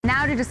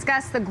now to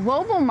discuss the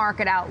global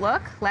market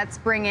outlook. Let's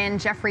bring in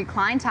Jeffrey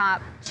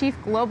Kleintop, Chief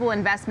Global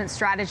Investment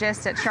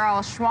Strategist at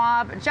Charles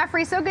Schwab.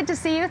 Jeffrey, so good to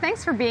see you.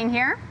 Thanks for being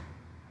here.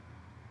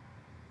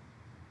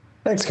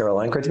 Thanks,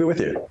 Caroline. Great to be with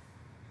you.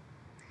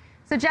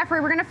 So, Jeffrey,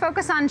 we're going to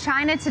focus on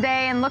China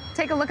today and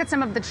take a look at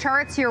some of the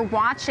charts you're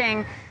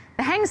watching.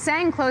 The Hang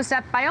Seng closed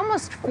up by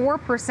almost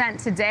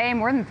 4% today,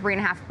 more than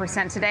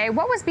 3.5% today.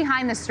 What was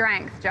behind the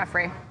strength,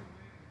 Jeffrey?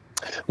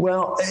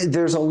 Well,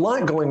 there's a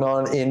lot going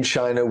on in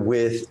China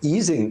with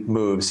easing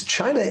moves.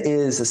 China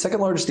is the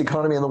second largest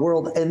economy in the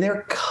world, and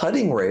they're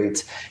cutting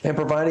rates and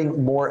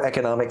providing more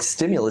economic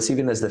stimulus,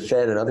 even as the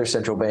Fed and other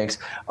central banks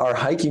are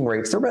hiking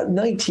rates. There are about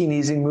 19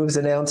 easing moves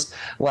announced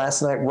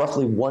last night,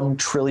 roughly 1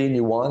 trillion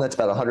yuan. That's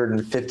about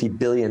 150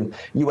 billion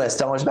US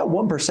dollars, about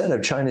 1%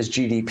 of China's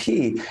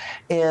GDP.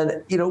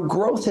 And,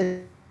 growth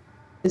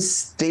is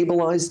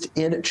stabilized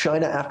in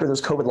China after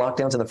those COVID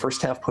lockdowns in the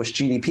first half pushed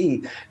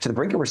GDP to the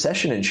brink of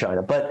recession in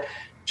China. But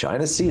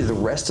China sees the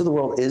rest of the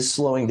world is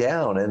slowing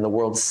down, and the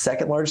world's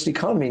second largest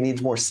economy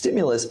needs more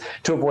stimulus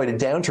to avoid a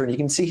downturn. You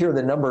can see here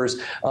the numbers,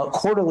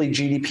 quarterly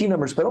GDP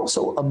numbers, but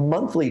also a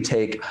monthly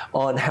take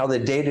on how the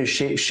data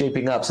is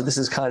shaping up. So this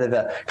is kind of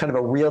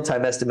a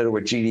real-time estimate of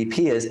what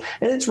GDP is,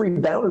 and it's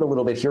rebounded a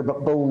little bit here,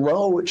 but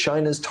below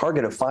China's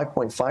target of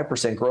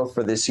 5.5% growth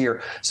for this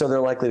year. So they're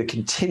likely to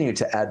continue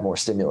to add more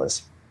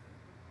stimulus.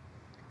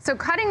 So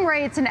cutting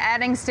rates and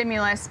adding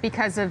stimulus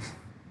because of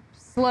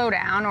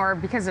slowdown or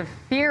because of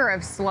fear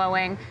of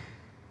slowing,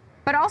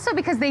 but also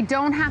because they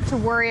don't have to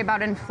worry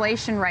about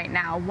inflation right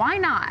now. Why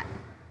not?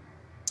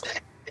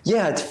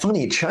 Yeah, it's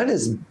funny.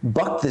 China's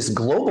bucked this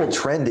global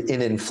trend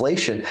in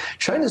inflation.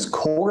 China's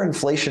core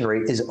inflation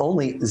rate is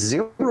only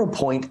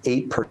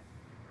 0.8%.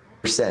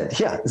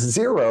 Yeah,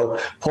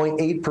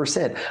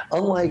 0.8%.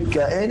 Unlike,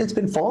 and it's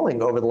been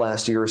falling over the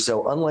last year or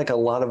so, unlike a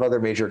lot of other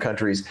major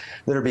countries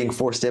that are being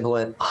forced to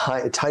implement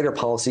tighter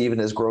policy even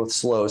as growth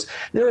slows.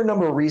 There are a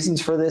number of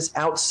reasons for this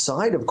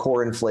outside of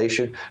core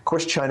inflation. Of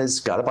course, China's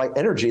got to buy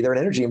energy. They're an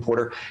energy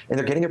importer, and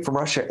they're getting it from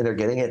Russia, and they're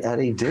getting it at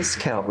a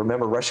discount.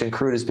 Remember, Russian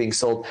crude is being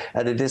sold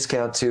at a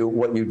discount to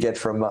what you get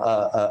from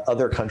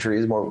other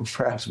countries, more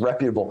perhaps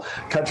reputable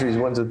countries,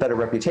 ones with better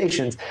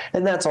reputations,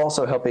 and that's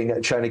also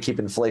helping China keep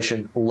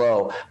inflation low.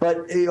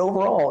 But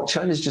overall,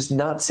 China's just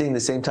not seeing the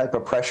same type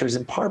of pressures,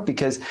 in part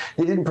because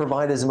they didn't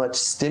provide as much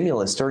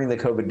stimulus during the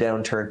COVID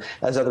downturn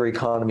as other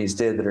economies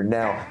did that are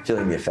now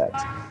feeling the effect.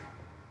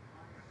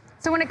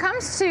 So when it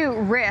comes to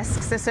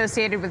risks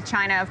associated with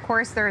China, of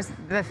course, there's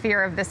the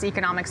fear of this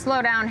economic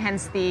slowdown,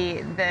 hence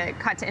the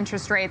cut to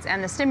interest rates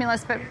and the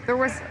stimulus. But there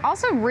was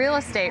also real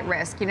estate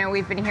risk.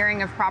 We've been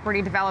hearing of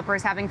property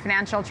developers having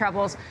financial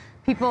troubles,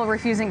 people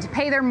refusing to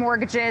pay their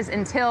mortgages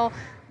until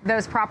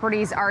those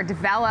properties are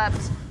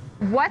developed.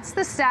 What's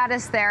the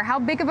status there? How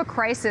big of a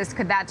crisis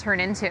could that turn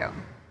into?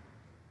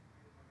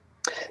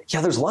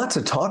 Yeah, there's lots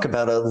of talk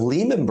about a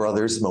Lehman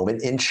Brothers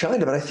moment in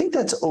China, but I think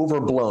that's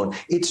overblown.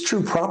 It's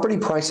true, property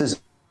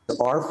prices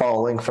are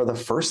falling for the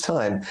first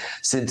time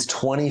since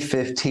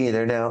 2015.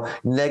 They're now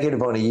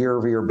negative on a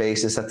year-over-year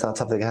basis. That's not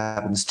something that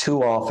happens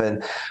too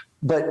often.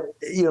 But,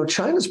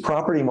 China's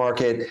property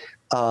market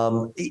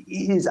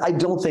is, I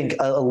don't think,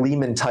 a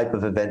Lehman type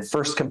of event.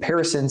 First,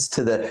 comparisons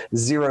to the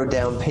zero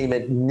down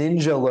payment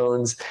ninja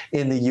loans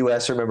in the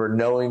U.S. Remember,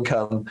 no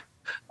income,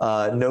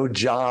 no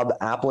job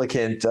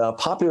applicant,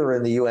 popular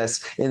in the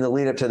U.S. in the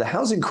lead up to the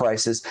housing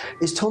crisis,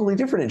 is totally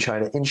different in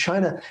China. In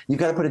China, you've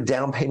got to put a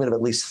down payment of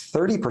at least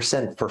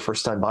 30% for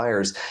first-time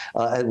buyers.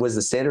 It was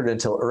the standard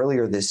until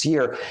earlier this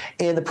year.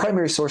 And the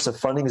primary source of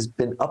funding has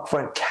been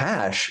upfront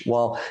cash,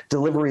 while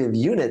delivery of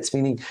units,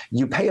 meaning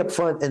you pay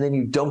upfront and then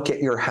you don't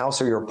get your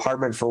house or your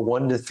apartment for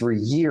 1 to 3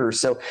 years.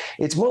 So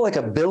it's more like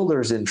a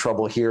builder's in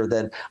trouble here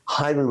than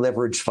highly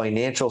leveraged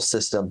financial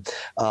system.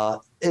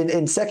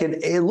 And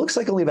second, it looks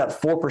like only about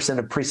 4%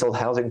 of pre-sold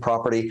housing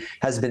property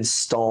has been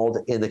stalled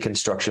in the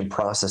construction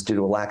process due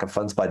to a lack of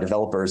funds by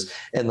developers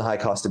and the high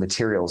cost of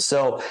materials.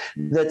 So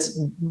that's,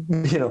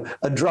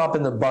 a drop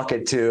in the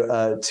bucket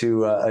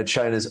to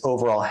China's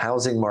overall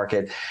housing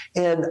market.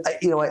 And,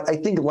 I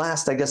think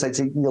last, I guess I'd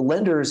say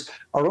lenders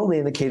are only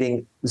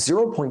indicating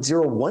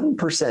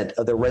 0.01%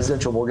 of their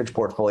residential mortgage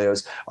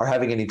portfolios are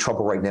having any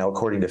trouble right now,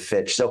 according to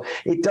Fitch. So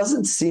it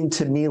doesn't seem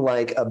to me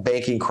like a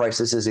banking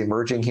crisis is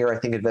emerging here. I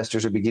think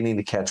investors are beginning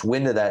to catch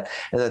wind of that,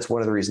 and that's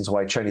one of the reasons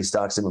why Chinese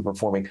stocks have been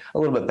performing a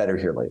little bit better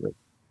here lately.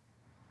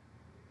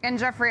 And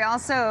Jeffrey,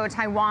 also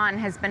Taiwan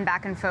has been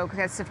back in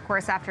focus, of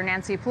course, after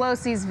Nancy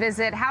Pelosi's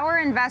visit. How are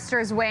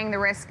investors weighing the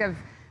risk of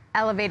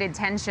elevated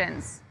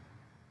tensions?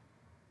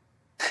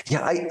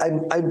 Yeah,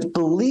 I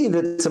believe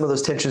that some of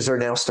those tensions are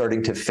now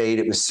starting to fade.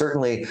 It was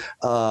certainly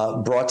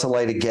brought to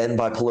light again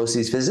by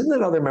Pelosi's visit, and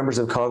then other members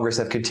of Congress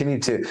have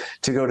continued to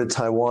go to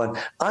Taiwan.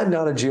 I'm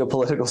not a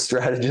geopolitical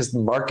strategist.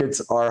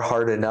 Markets are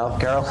hard enough,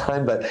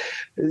 Caroline, but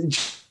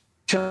it's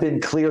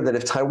been clear that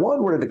if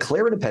Taiwan were to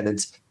declare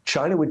independence,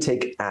 China would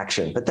take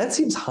action. But that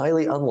seems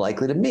highly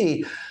unlikely to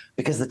me,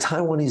 because the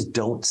Taiwanese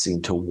don't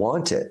seem to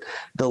want it.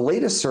 The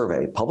latest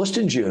survey, published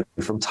in June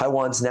from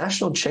Taiwan's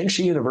National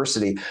Chengxi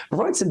University,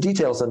 provides some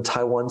details on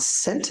Taiwan's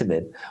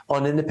sentiment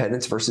on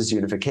independence versus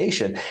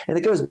unification, and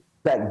it goes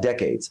back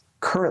decades.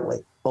 Currently,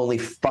 only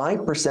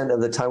 5%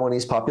 of the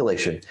Taiwanese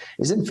population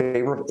is in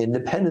favor of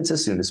independence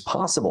as soon as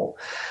possible.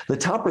 The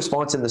top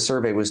response in the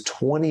survey was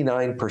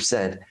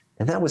 29%,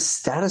 and that was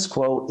status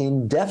quo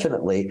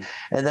indefinitely.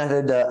 And that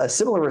had a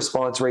similar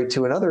response rate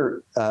to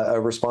another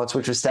response,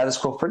 which was status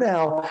quo for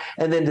now,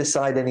 and then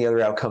decide any other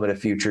outcome at a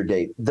future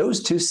date.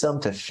 Those two sum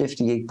to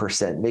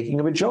 58%, making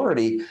a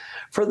majority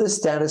for the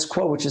status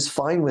quo, which is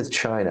fine with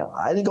China.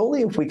 I think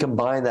only if we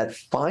combine that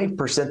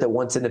 5% that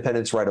wants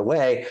independence right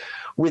away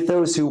with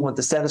those who want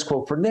the status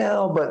quo for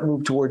now, but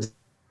move towards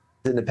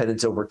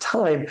independence over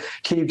time,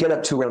 can you get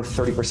up to around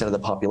 30% of the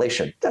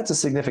population? That's a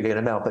significant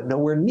amount, but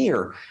nowhere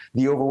near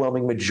the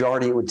overwhelming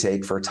majority it would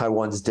take for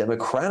Taiwan's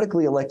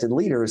democratically elected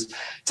leaders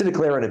to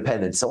declare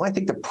independence. So I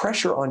think the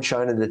pressure on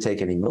China to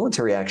take any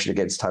military action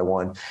against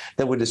Taiwan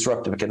that would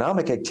disrupt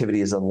economic activity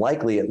is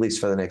unlikely, at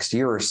least for the next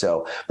year or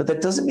so. But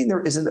that doesn't mean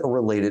there isn't a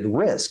related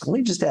risk. Let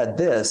me just add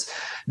this.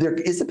 There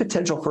is the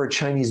potential for a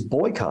Chinese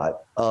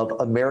boycott of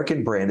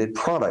American branded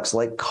products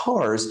like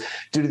cars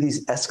due to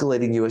these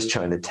escalating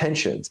U.S.-China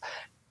tensions.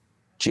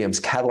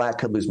 GM's Cadillac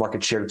could lose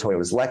market share to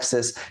Toyota's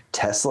Lexus.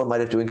 Tesla might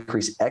have to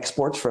increase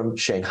exports from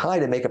Shanghai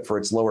to make up for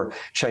its lower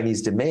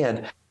Chinese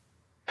demand.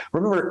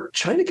 Remember,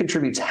 China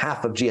contributes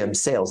half of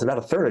GM's sales, about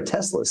a third of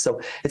Tesla's, so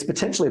it's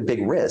potentially a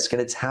big risk,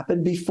 and it's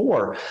happened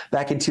before.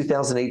 Back in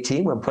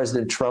 2018, when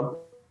President Trump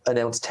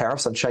announced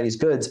tariffs on Chinese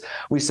goods,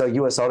 we saw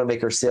U.S.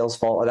 automaker sales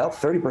fall about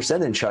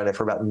 30% in China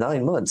for about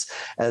 9 months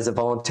as a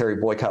voluntary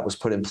boycott was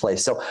put in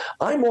place. So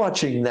I'm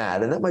watching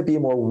that, and that might be a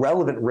more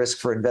relevant risk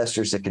for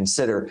investors to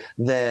consider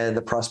than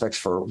the prospects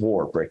for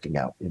war breaking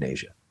out in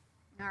Asia.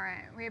 All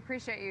right. We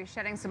appreciate you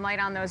shedding some light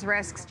on those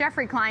risks.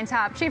 Jeffrey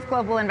Kleintop, Chief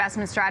Global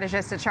Investment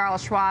Strategist at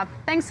Charles Schwab.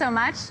 Thanks so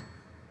much.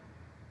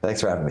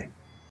 Thanks for having me.